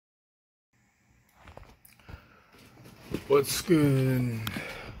What's good,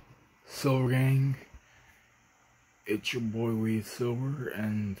 Silver Gang? It's your boy Wade Silver,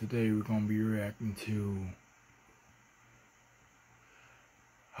 and today we're gonna be reacting to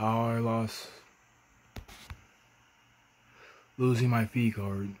how I lost losing my V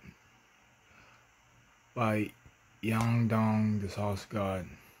card by Yang Dong, the Sauce God.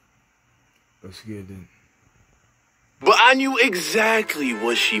 Let's get it. But I knew exactly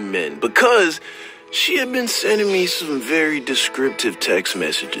what she meant because she had been sending me some very descriptive text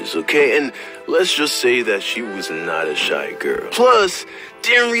messages, okay? And let's just say that she was not a shy girl. Plus,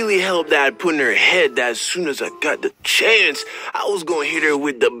 didn't really help that I put in her head that as soon as I got the chance, I was gonna hit her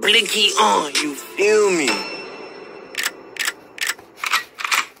with the blicky on, you feel me?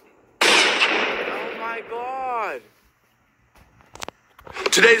 Oh my god.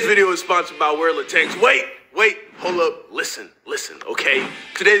 Today's video is sponsored by World of Tanks. Wait, hold up, listen, okay?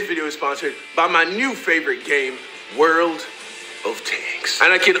 Today's video is sponsored by my new favorite game, World of Tanks.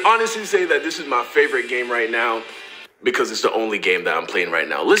 And I can honestly say that this is my favorite game right now because it's the only game that I'm playing right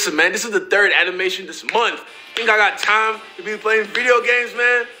now. Listen, man, this is the third animation this month. Think I got time to be playing video games,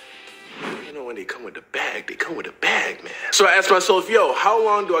 man? You know, when they come with the bag, they come with a bag, man. So I asked myself, yo, how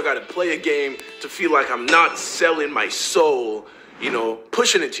long do I gotta play a game to feel like I'm not selling my soul, you know,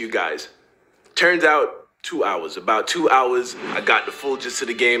 pushing it to you guys? Turns out, 2 hours. About 2 hours, I got the full gist of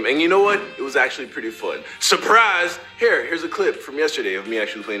the game, and you know what? It was actually pretty fun. Surprise! Here's a clip from yesterday of me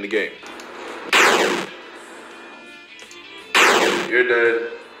actually playing the game. You're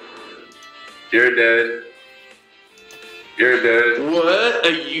dead. You're dead. You're dead. What? A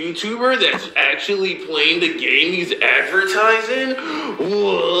YouTuber that's actually playing the game he's advertising?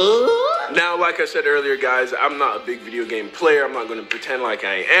 What? Now, like I said earlier, guys, I'm not a big video game player. I'm not going to pretend like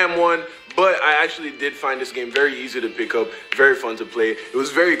I am one. But I actually did find this game very easy to pick up, very fun to play. It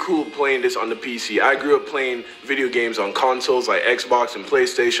was very cool playing this on the PC. I grew up playing video games on consoles like Xbox and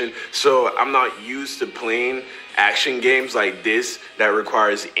PlayStation, so I'm not used to playing action games like this that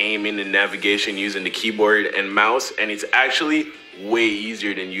requires aiming and navigation using the keyboard and mouse, and it's actually way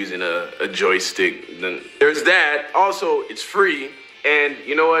easier than using a joystick. There's that. Also, it's free. And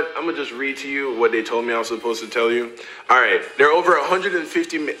you know what? I'm gonna just read to you what they told me I was supposed to tell you. All right, there are over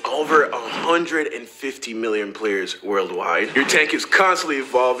 150 million players worldwide. Your tank is constantly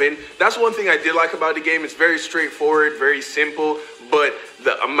evolving. That's one thing I did like about the game. It's very straightforward, very simple, but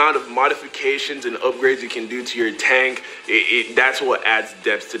the amount of modifications and upgrades you can do to your tank, that's what adds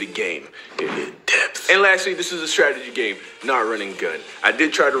depth to the game. Depth. And lastly, this is a strategy game, not run and gun. I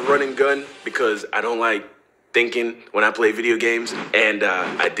did try to run and gun because I don't like thinking when I play video games, and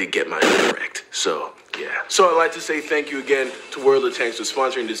I did get mine correct. So yeah. So I'd like to say thank you again to World of Tanks for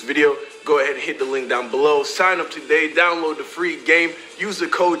sponsoring this video. Go ahead and hit the link down below. Sign up today, download the free game, use the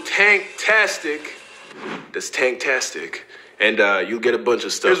code TANKTASTIC. That's TANKTASTIC. And you'll get a bunch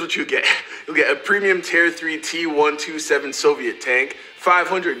of stuff. Here's what you get. You'll get a premium Tier 3 T127 Soviet tank,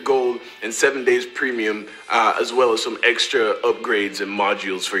 500 gold, and 7 days premium, as well as some extra upgrades and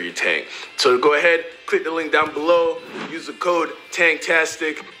modules for your tank. So go ahead, click the link down below, use the code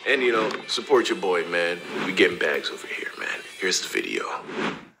TANKTASTIC, and, you know, support your boy, man. We getting bags over here, man. Here's the video.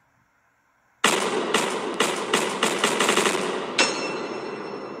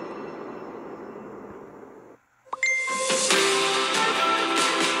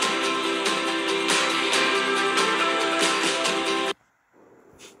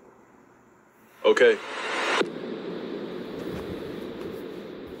 Okay.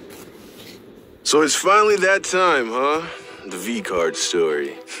 So it's finally that time, huh? The V-card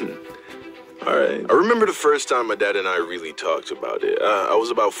story. Alright. I remember the first time my dad and I really talked about it. I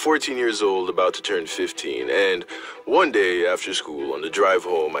was about 14 years old, about to turn 15, and one day after school, on the drive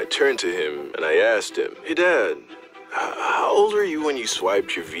home, I turned to him and I asked him, "Hey Dad, how old were you when you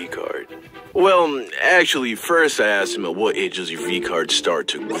swiped your V-card?" Well, actually, first I asked him at what age does your V-card start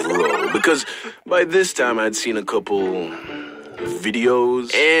to grow, because by this time I'd seen a couple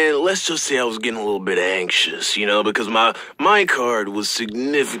videos, and let's just say I was getting a little bit anxious, you know, because my card was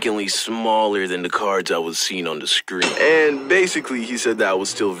significantly smaller than the cards I was seeing on the screen. And basically, he said that I was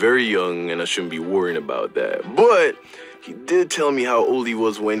still very young and I shouldn't be worrying about that. But he did tell me how old he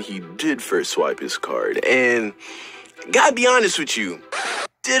was when he did first swipe his card, and gotta be honest with you,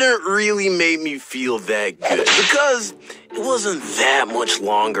 didn't really make me feel that good because it wasn't that much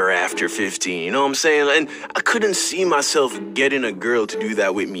longer after 15, you know what I'm saying? And I couldn't see myself getting a girl to do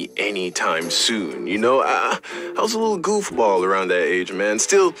that with me anytime soon, you know? I was a little goofball around that age, man.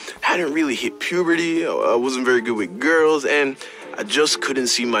 Still hadn't really hit puberty, I wasn't very good with girls, and I just couldn't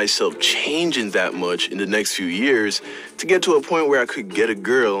see myself changing that much in the next few years to get to a point where I could get a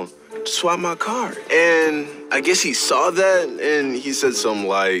girl to swap my card. And I guess he saw that and he said something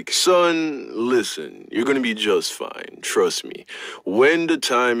like, son, listen, you're gonna be just fine. Trust me. When the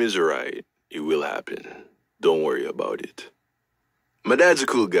time is right, it will happen. Don't worry about it. My dad's a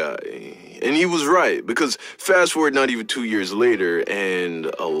cool guy, and he was right, because fast forward not even 2 years later, and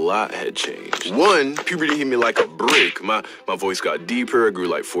a lot had changed. One, puberty hit me like a brick. My voice got deeper, I grew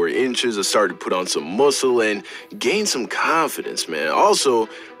like 4 inches, I started to put on some muscle, and gained some confidence, man. Also,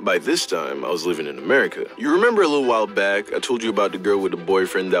 by this time, I was living in America. You remember a little while back, I told you about the girl with the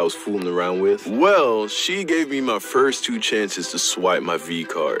boyfriend that I was fooling around with? Well, she gave me my first 2 chances to swipe my V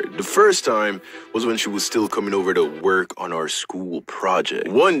card. The first time was when she was still coming over to work on our school project.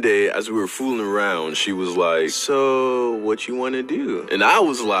 One day, as we were fooling around, she was like, so, what you want to do? And I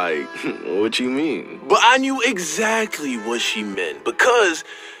was like, what you mean? But I knew exactly what she meant, because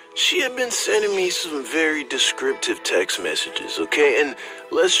she had been sending me some very descriptive text messages, okay? And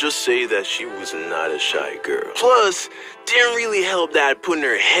let's just say that she was not a shy girl. Plus, didn't really help that I put in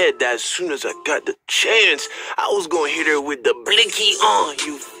her head that as soon as I got the chance, I was gonna hit her with the blicky on,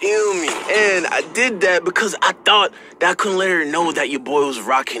 you feel me? And I did that because I thought that I couldn't let her know that your boy was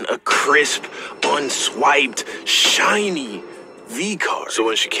rocking a crisp, unswiped, shiny V card. So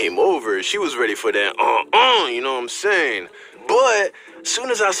when she came over, she was ready for that, you know what I'm saying? But as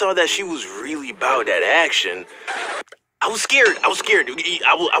soon as I saw that she was really about that action, I was scared. I wasn't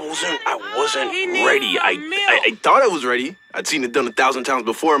ready. I thought I was ready. I'd seen it done 1,000 times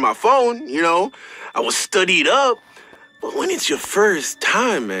before on my phone, you know. I was studied up. But when it's your first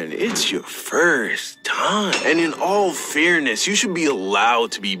time, man, it's your first time. And in all fairness, you should be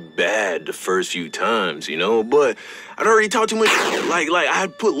allowed to be bad the first few times, you know? But I'd already talked too much. Like I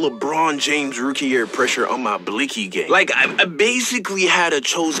had put LeBron James rookie year pressure on my blicky game. Like, I basically had a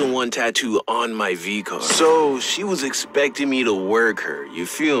chosen one tattoo on my V card. So she was expecting me to work her, you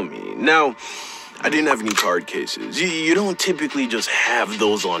feel me? Now, I didn't have any card cases. You don't typically just have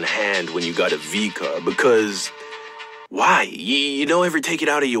those on hand when you got a V card, because why? You don't ever take it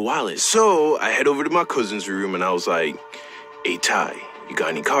out of your wallet. So I head over to my cousin's room and I was like, hey, Ty, you got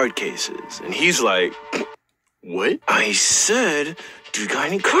any card cases? And he's like, what? I said, do you got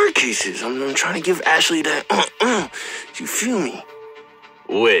any card cases? I'm trying to give Ashley that, you feel me?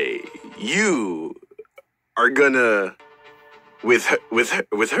 Wait, you are gonna, with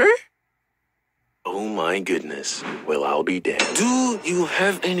her? Oh my goodness. Well, I'll be damned. Do you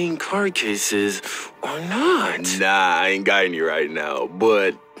have any card cases or not? Nah, I ain't got any right now,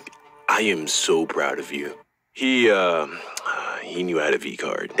 but I am so proud of you. He knew I had a V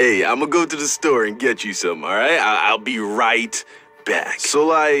card. Hey, I'm gonna go to the store and get you some, all right? I'll be right back. So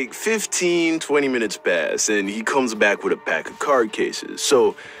like 15, 20 minutes pass, and he comes back with a pack of card cases.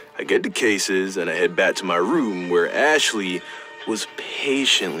 So I get the cases, and I head back to my room where Ashley was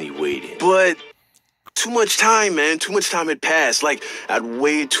patiently waiting. But too much time, man. Too much time had passed. Like, I'd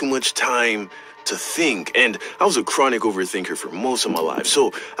way too much time to think. And I was a chronic overthinker for most of my life.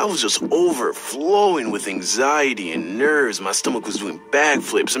 So I was just overflowing with anxiety and nerves. My stomach was doing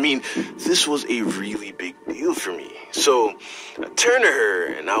backflips. I mean, this was a really big deal for me. So I turned to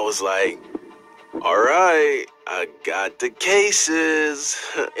her and I was like, all right, I got the cases.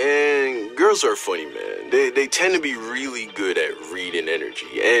 And girls are funny, man. They tend to be really good at reading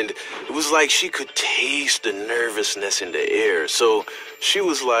energy. And it was like she could taste the nervousness in the air. So she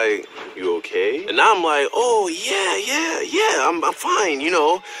was like, you okay? And I'm like, oh, yeah, I'm fine, you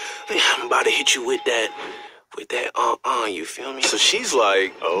know. I'm about to hit you with that, you feel me? So she's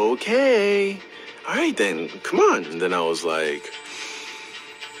like, okay. All right, then, come on. And then I was like,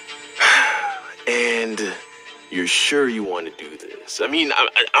 and you're sure you want to do this? I mean,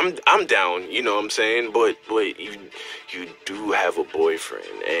 I'm down, you know what I'm saying? But you do have a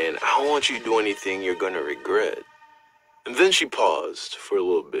boyfriend, and I don't want you to do anything you're gonna regret. And then she paused for a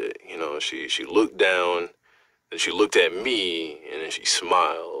little bit, you know. She looked down, and she looked at me, and then she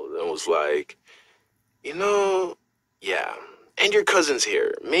smiled and was like, you know, yeah. And your cousin's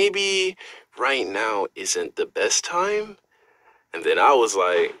here. Maybe right now isn't the best time. And then I was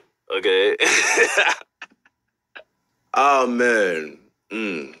like, okay. Oh, man.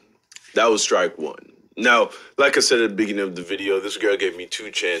 That was strike one. Now, like I said at the beginning of the video, this girl gave me 2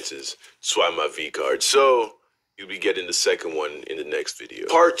 chances to swipe my V card. So you'll be getting the second one in the next video.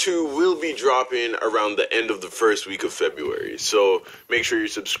 Part 2 will be dropping around the end of the first week of February. So make sure you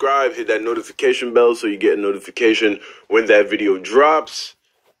subscribe, hit that notification bell so you get a notification when that video drops.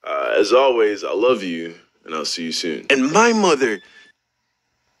 As always, I love you, and I'll see you soon. And my mother...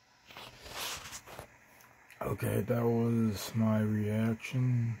 Okay, that was my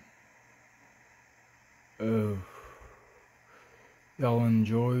reaction. y'all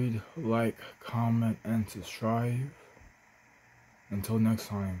enjoyed, like, comment, and subscribe. Until next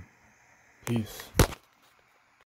time, peace.